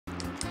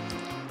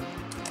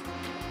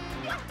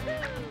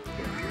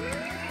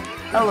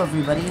Hello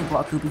everybody,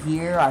 Blockoopy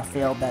here. I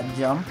failed that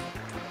jump.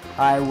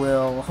 I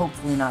will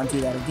hopefully not do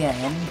that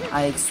again.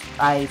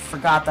 I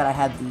forgot that I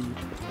had the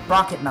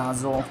rocket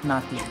nozzle,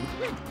 not the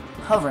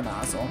hover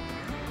nozzle.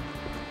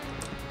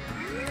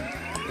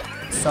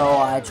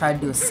 So I tried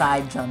to do a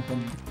side jump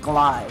and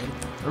glide.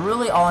 But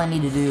really all I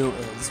need to do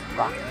is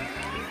rocket.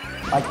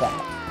 Like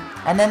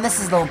that. And then this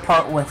is the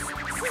part with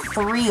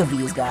 3 of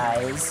these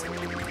guys.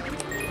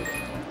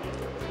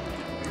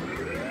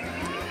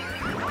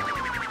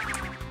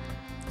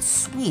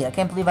 Sweet, I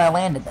can't believe I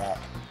landed that.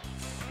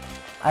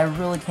 I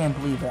really can't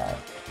believe that.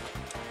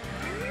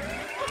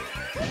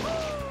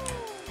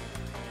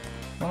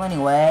 Well,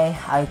 anyway,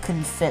 I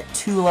couldn't fit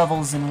 2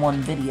 levels in one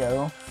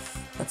video.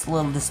 That's a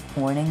little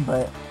disappointing,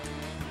 but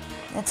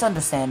it's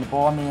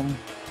understandable. I mean,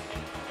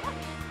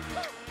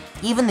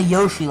 even the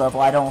Yoshi level,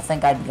 I don't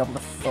think I'd be able to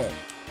fit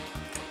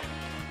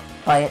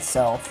by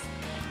itself.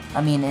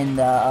 I mean, in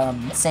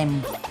the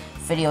same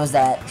video as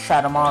that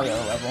Shadow Mario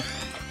level.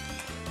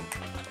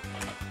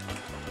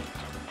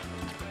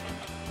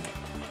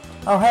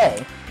 Oh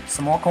hey,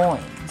 some more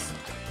coins.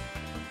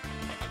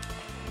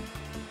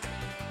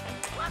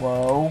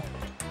 Whoa.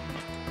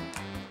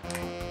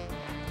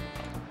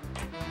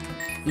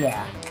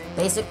 Yeah,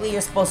 basically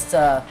you're supposed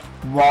to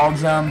wall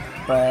jump,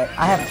 but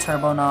I have a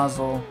turbo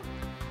nozzle.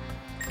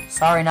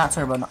 Sorry, not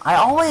turbo nozzle. I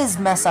always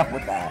mess up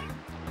with that.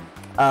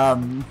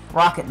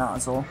 Rocket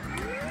nozzle.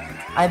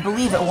 I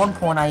believe at one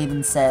point I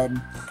even said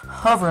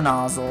hover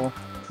nozzle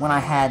when I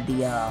had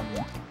the,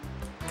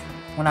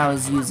 when I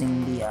was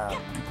using the,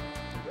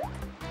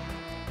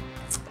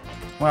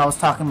 when I was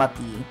talking about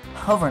the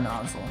hover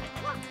nozzle.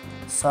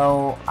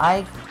 So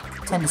I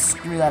tend to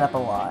screw that up a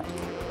lot.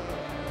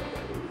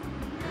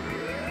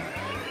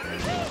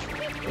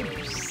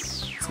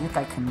 See if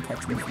I can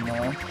catch me from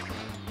there.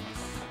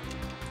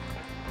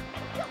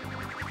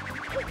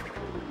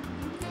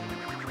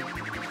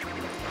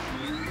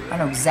 I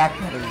know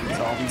exactly how to use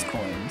all these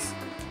coins.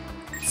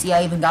 See,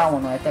 I even got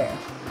one right there.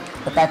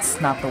 But that's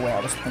not the way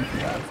I was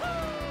thinking of.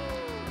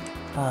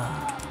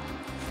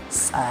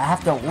 I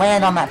have to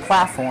land on that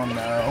platform,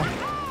 though.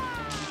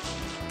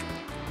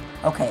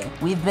 Okay,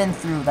 we've been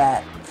through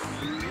that.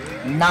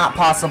 Not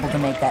possible to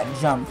make that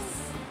jump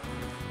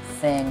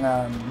thing,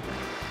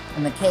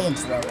 in the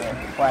cage level,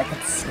 where I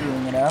kept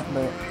screwing it up,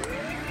 but...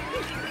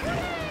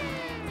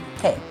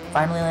 Okay,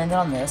 finally landed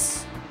on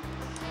this.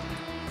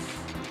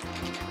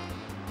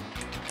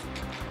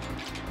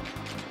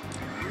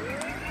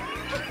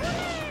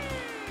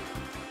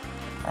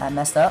 I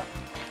messed up.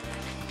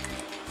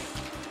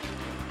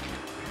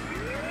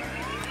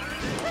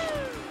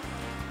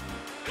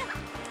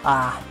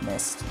 Ah,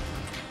 missed.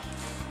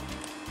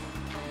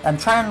 I'm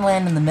trying to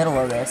land in the middle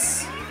of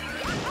this.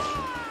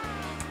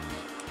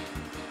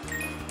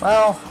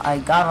 Well, I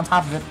got on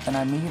top of it, and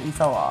I immediately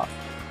fell off.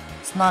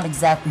 It's not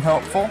exactly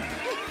helpful.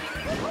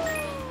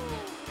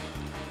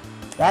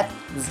 That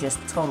was just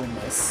a total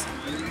miss.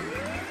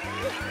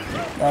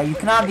 Yeah, you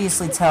can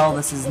obviously tell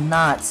this is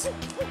not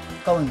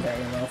going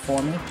very well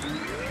for me.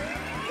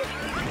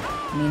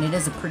 I mean, it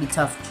is a pretty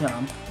tough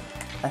jump.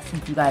 I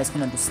think you guys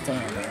can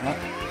understand that.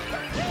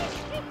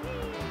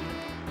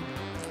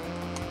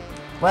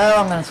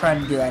 Well, I'm gonna try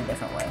to do that a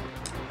different way.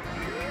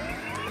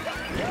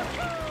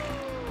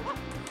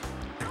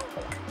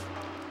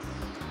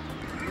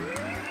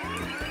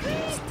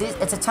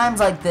 It's at times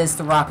like this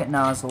the rocket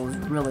nozzle is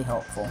really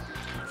helpful.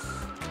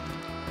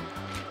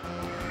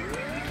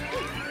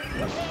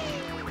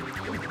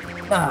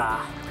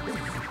 Ah,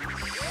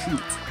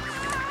 shoot.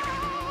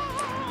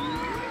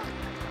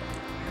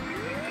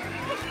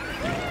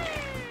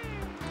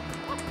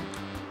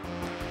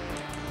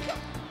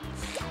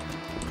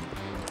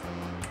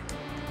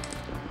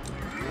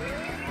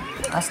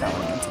 That's not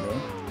what I meant to do.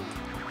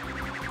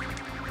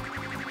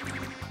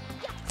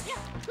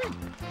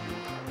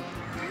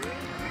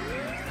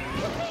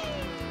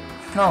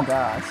 Oh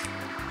gosh.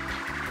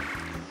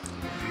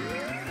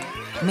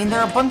 I mean,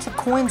 there are a bunch of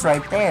coins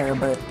right there,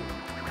 but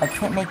I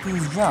can't make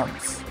these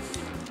jumps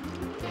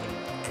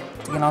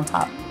to get on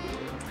top.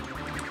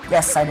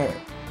 Yes, I did.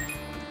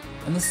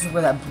 And this is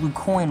where that blue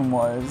coin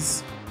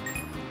was.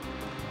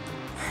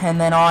 And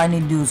then all I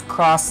need to do is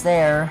cross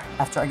there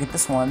after I get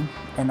this one,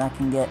 and I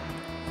can get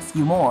a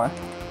few more.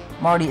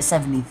 I'm already at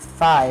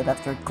 75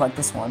 after I collect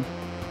this one.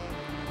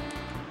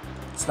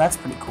 So that's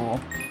pretty cool.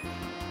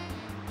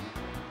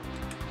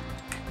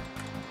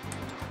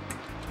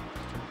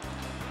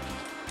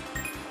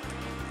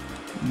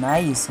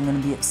 Nice, I'm gonna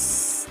be at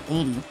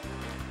 80.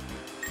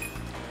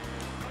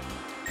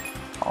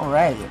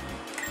 Alright.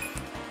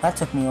 That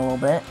took me a little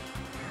bit,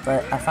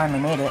 but I finally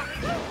made it.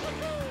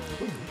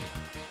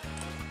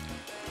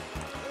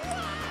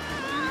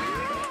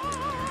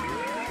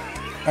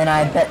 And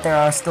I bet there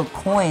are still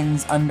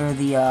coins under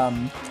the,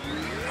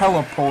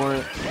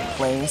 heliport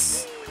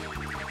place.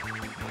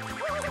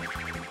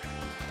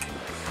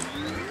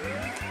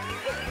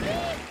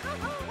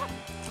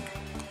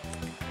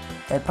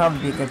 That'd probably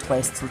be a good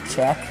place to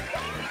check.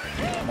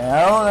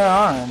 No, there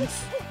aren't.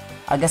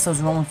 I guess I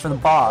was rolling for the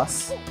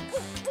boss.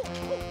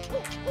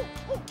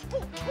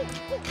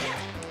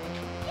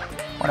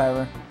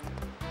 Whatever.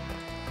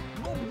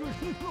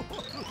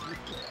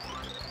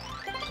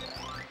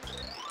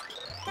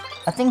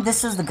 I think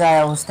this is the guy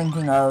I was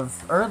thinking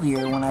of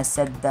earlier when I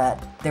said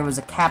that there was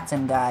a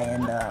captain guy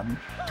and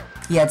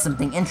he had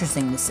something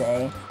interesting to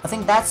say. I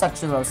think that's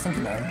actually what I was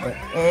thinking of, but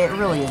it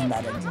really isn't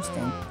that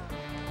interesting.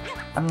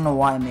 I don't know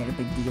why I made a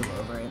big deal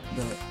over it,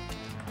 but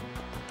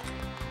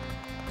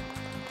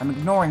I'm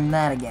ignoring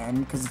that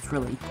again because it's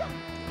really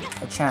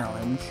a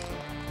challenge.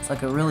 It's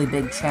like a really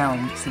big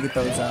challenge to get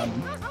those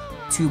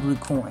 2 blue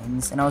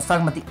coins. And I was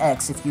talking about the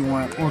X if you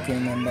weren't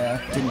looking and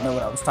didn't know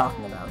what I was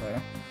talking about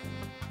there.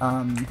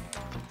 Well,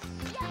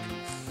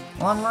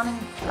 I'm running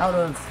out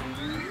of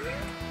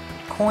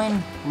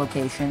coin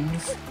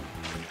locations.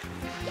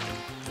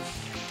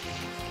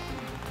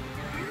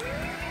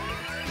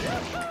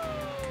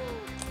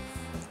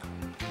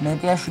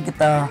 Maybe I should get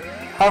the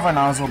hover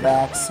nozzle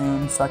back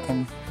soon so I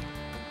can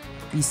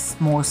be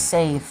more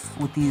safe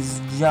with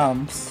these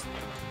jumps.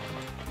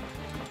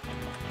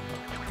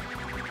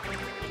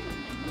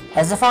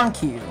 As if on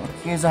cue,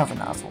 here's a hover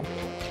nozzle.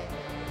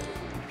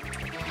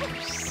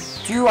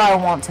 Do I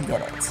want to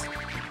get it?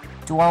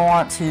 Do I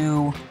want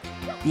to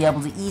be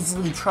able to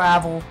easily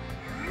travel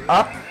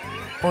up?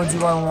 Or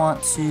do I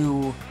want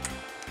to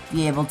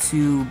be able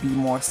to be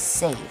more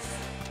safe?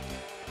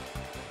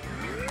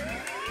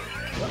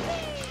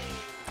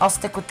 I'll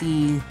stick with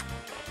the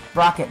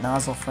rocket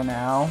nozzle for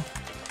now.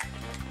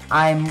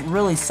 I'm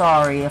really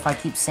sorry if I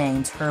keep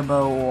saying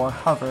turbo or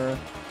hover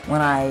when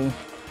I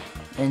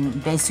am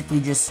basically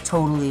just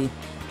totally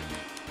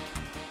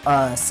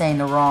saying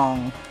the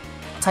wrong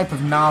type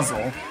of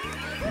nozzle.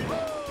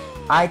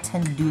 I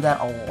tend to do that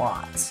a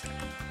lot.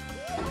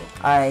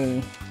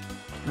 I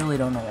really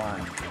don't know why.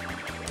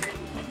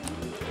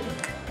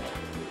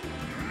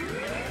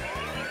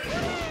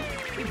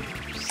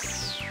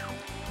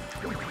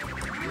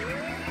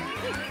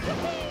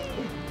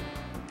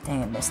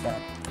 Dang, I missed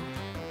that.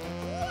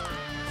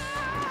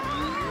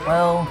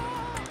 Well,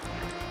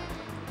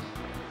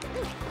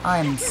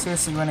 I'm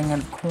seriously running out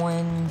of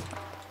coin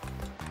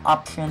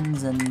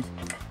options, and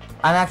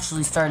I'm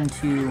actually starting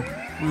to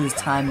lose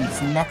time in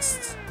this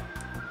next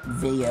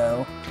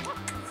video.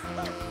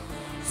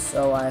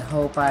 So I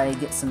hope I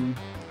get some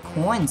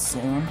coins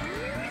soon.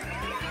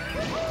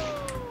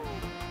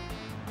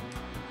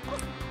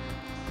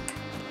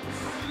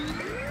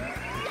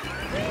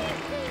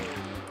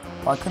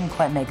 Well, I couldn't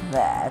quite make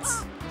that.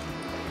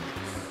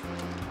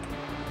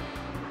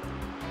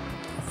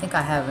 I think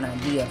I have an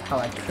idea of how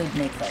I could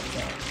make that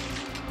jump.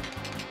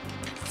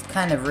 It's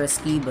kind of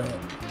risky, but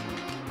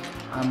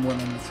I'm willing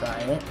to try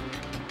it.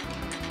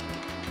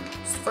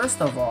 So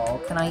first of all,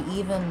 can I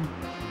even...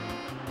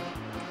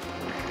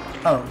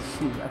 Oh,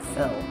 shoot, I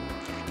fell.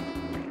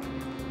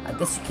 I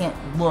guess you can't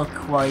look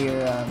while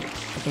you're,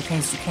 like, in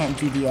case you can't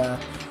do the,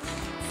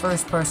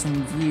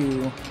 first-person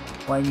view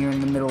while you're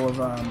in the middle of,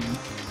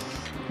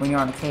 when you're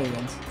on a cage.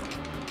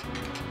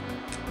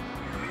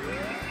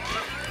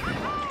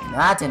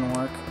 That didn't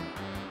work.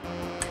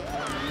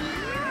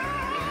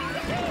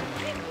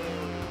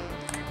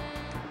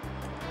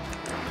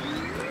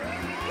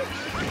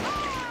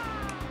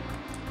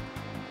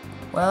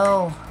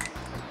 Well...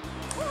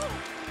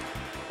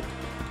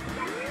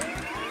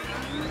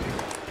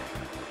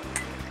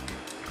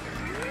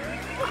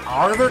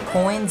 Are there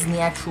coins in the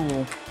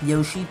actual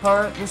Yoshi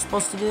part you're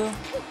supposed to do?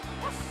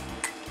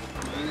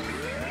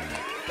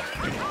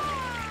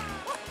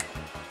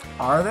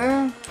 Are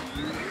there?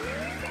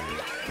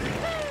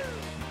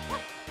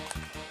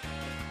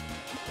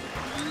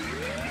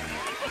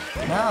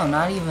 No,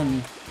 not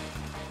even...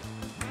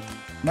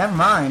 Never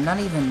mind, not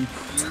even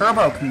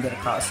Turbo can get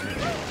across here.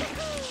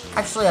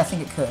 Actually, I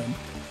think it could,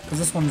 because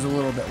this one's a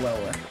little bit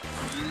lower.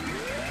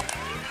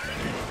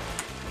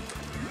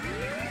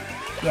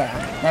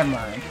 Yeah, never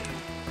mind.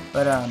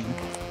 But,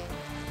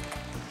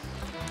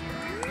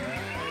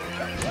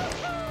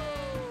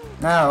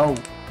 no.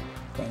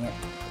 Dang it.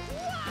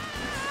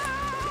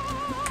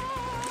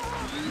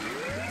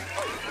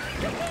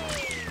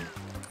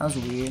 That was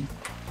weird.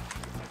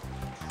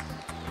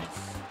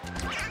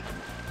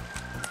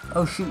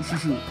 Oh, shoot.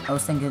 I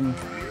was thinking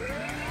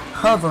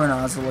hover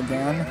nozzle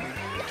again.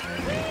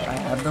 I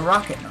have the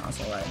rocket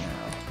nozzle right now.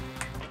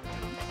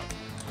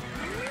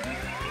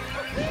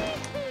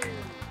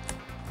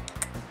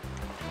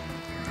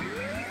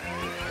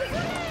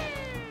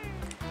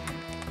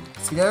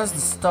 See, there's the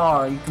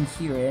star. You can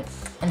hear it.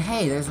 And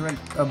hey, there's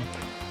a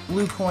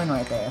blue coin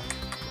right there.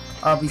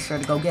 I'll be sure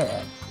to go get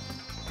it.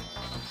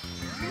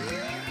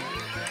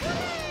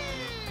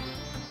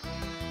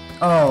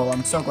 Oh,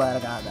 I'm so glad I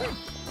got that.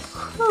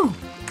 Whew.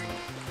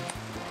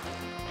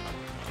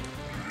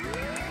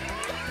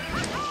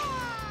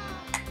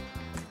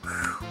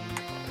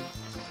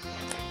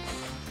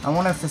 I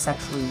wonder if this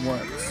actually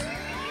works.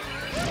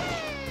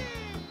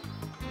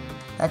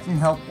 That didn't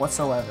help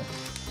whatsoever.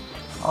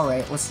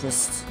 Alright, let's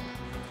just...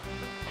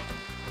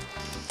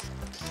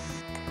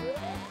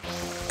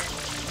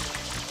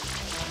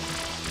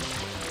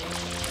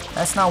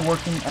 That's not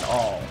working at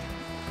all.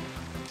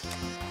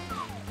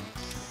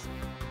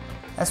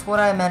 That's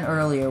what I meant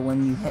earlier,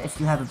 when if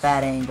you have a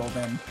bad angle,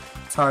 then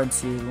it's hard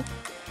to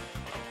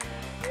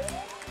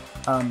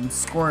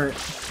squirt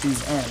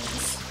these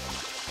ends.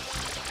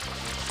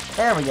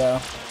 There we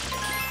go.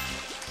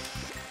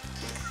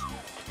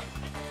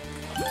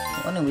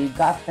 Well, anyway, we've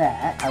got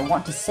that. I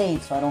want to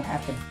save so I don't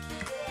have to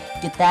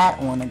get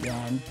that one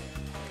again.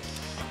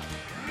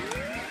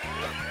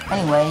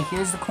 Anyway,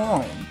 here's the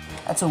coin.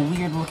 That's a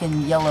weird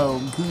looking yellow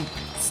goop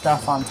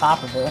stuff on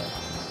top of it.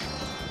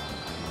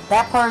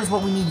 That part is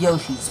what we need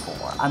Yoshis for.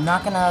 I'm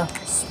not gonna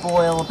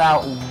spoil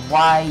about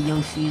why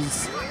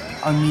Yoshis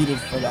are needed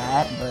for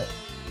that, but...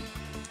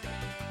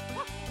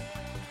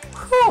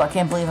 Whew, I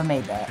can't believe I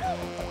made that.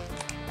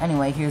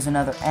 Anyway, here's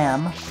another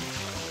M.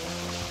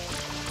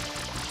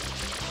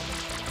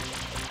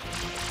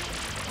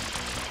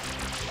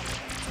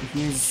 So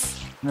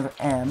here's another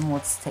M.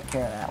 Let's take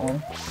care of that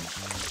one.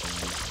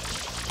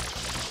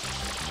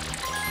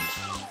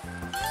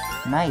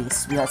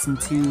 Nice, we got some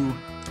two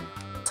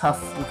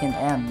tough looking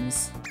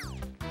M's.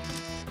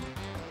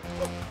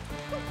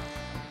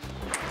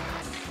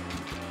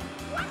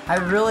 I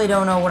really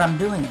don't know what I'm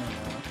doing anymore.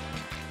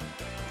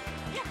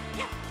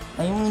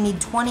 I only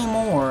need 20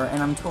 more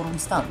and I'm totally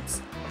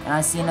stumped. And I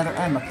see another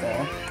M up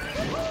there.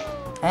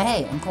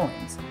 Hey, and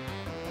coins.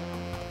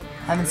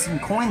 Haven't seen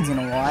coins in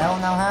a while,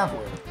 now have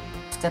we?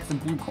 Except the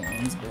blue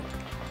coins, but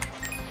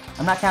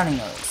I'm not counting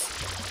those.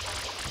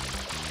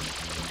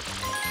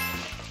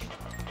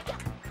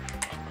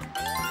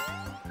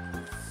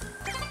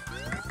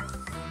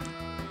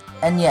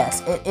 And yes,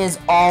 it is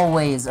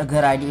always a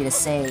good idea to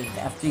save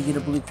after you get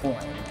a blue coin.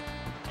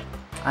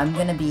 That's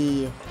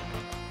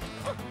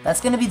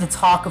gonna be the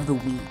talk of the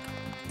week.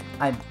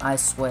 I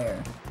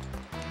swear.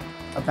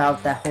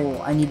 About that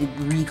whole, I need to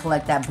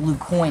recollect that blue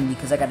coin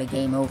because I got a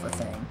game over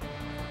thing.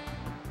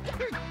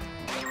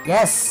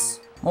 Yes!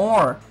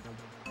 More!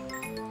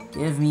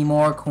 Give me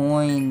more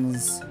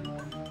coins.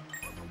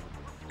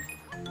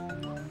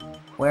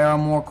 Where are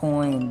more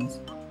coins?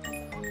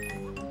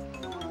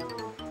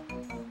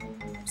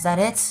 Is that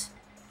it?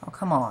 Oh,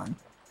 come on.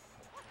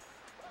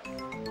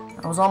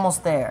 I was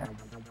almost there.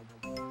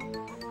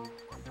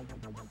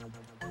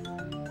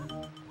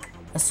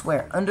 I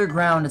swear,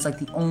 underground is like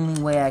the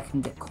only way I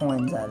can get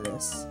coins out of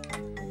this.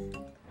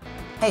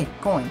 Hey,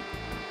 coin.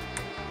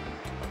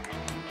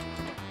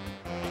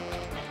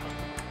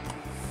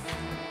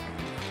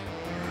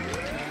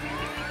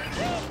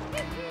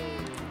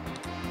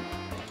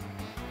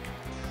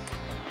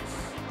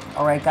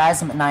 Alright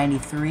guys, I'm at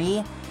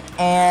 93,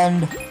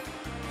 and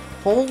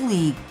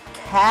holy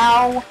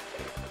cow,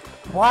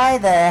 why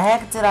the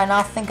heck did I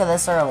not think of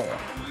this earlier?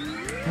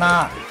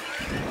 Nah,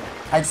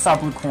 I just saw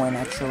blue coin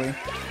actually.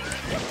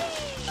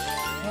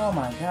 Oh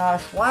my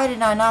gosh, why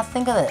did I not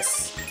think of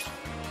this?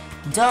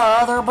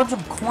 Duh, there are a bunch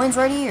of coins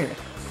right here.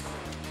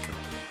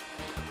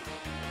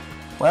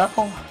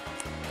 Well,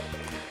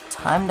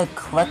 time to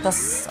collect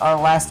us our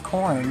last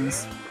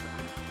coins.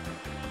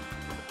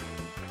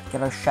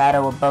 Get our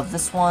shadow above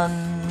this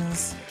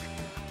one's.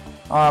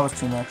 Oh, that was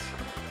too much.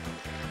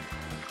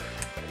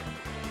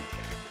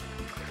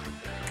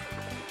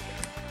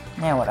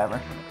 Yeah,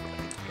 whatever.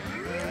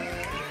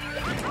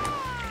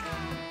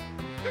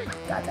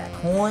 Got that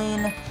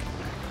coin.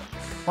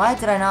 Why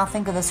did I not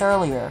think of this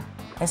earlier?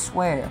 I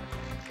swear.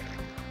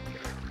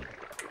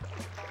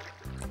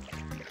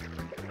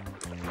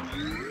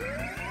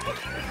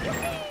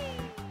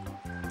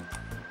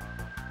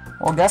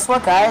 Well, guess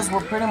what, guys?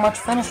 We're pretty much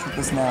finished with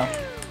this now.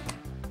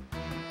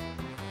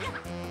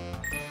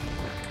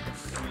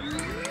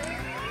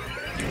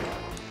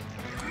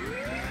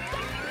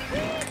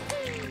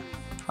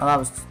 Oh, that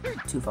was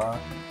too far.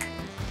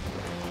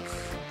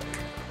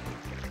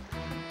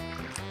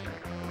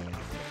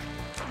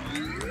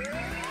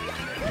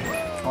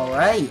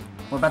 Alright,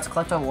 we're about to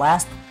collect our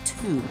last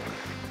two.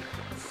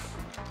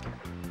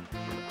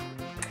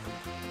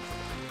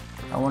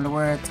 I wonder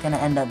where it's gonna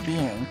end up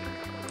being.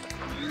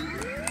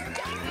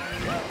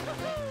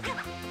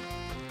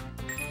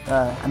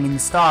 I mean the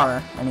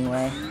star,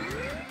 anyway.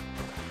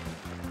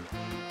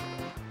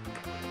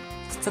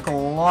 This took a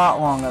lot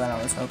longer than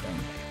I was hoping.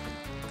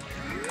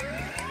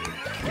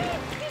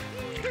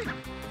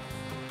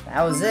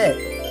 That was it.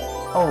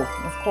 Oh,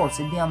 of course,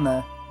 it'd be on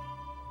the...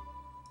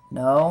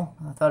 No,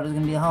 I thought it was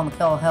going to be a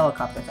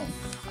helicopter thing.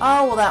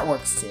 Oh, well that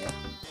works too.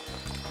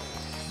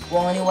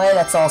 Well anyway,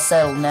 that's all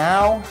settled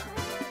now.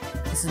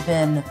 This has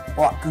been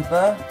Block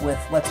Koopa with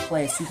Let's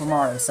Play Super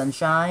Mario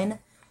Sunshine.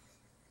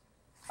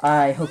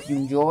 I hope you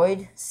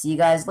enjoyed. See you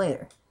guys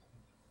later.